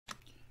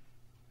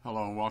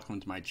Hello and welcome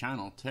to my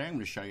channel. Today I'm going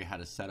to show you how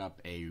to set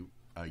up a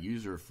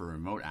user for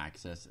remote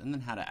access and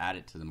then how to add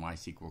it to the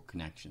MySQL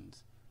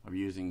connections. I'm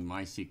using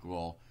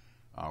MySQL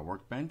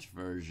Workbench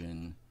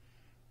version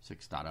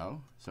 6.0,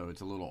 so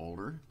it's a little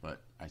older,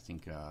 but I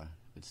think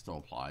it still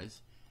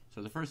applies.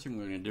 So the first thing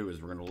we're going to do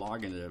is we're going to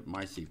log into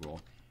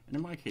MySQL, and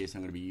in my case I'm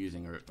going to be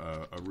using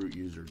a root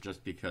user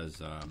just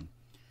because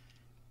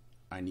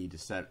I need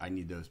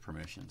those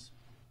permissions.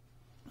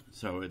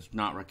 So it's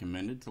not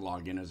recommended to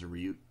log in as a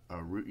root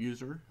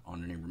user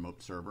on any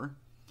remote server.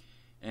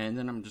 And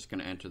then I'm just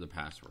going to enter the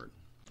password.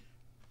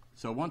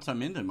 So once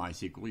I'm into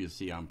MySQL, you'll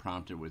see I'm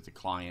prompted with the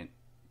client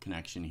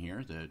connection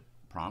here, the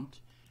prompt.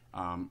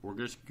 We're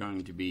just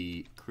going to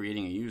be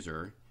creating a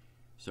user.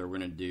 So we're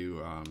going to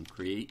do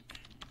create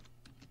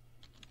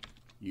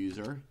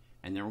user,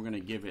 and then we're going to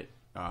give it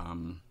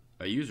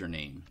a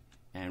username,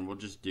 and we'll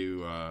just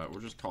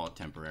call it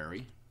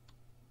temporary.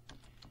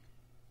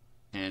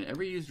 And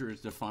every user is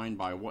defined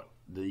by what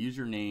the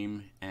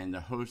username and the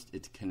host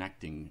it's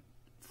connecting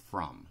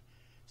from.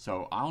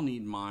 So I'll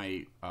need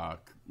my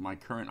my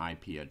current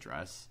IP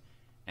address,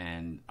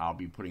 and I'll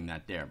be putting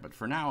that there. But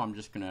for now, I'm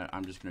just gonna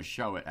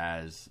show it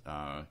as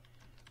a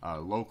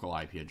local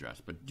IP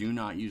address. But do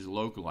not use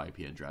local IP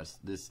address.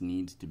 This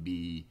needs to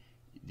be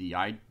the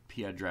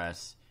IP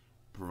address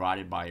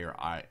provided by your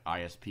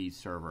ISP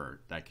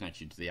server that connects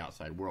you to the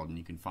outside world, and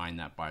you can find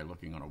that by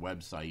looking on a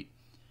website.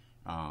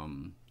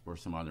 Or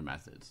some other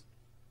methods.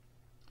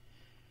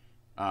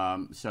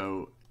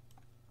 So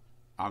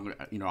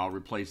I'll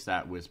replace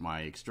that with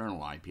my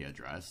external IP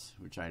address,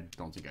 which I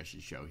don't think I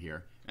should show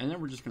here. And then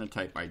we're just going to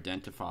type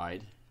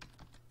identified.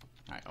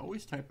 I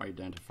always type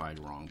identified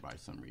wrong by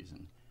some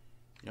reason.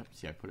 Yep,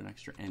 see, I put an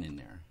extra N in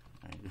there.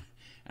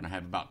 And I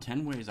have about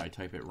 10 ways I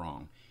type it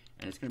wrong.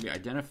 And it's going to be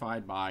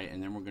identified by,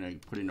 and then we're going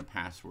to put in a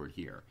password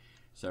here.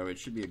 So it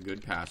should be a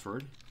good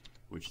password,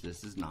 which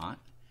this is not.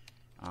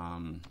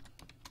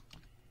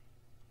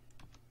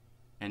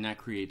 And that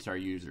creates our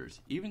users.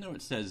 Even though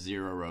it says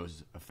 0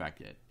 rows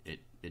affected,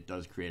 it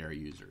does create our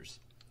users.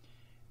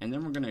 And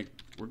then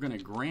we're gonna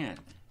grant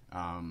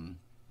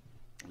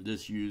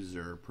this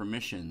user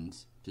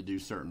permissions to do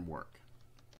certain work.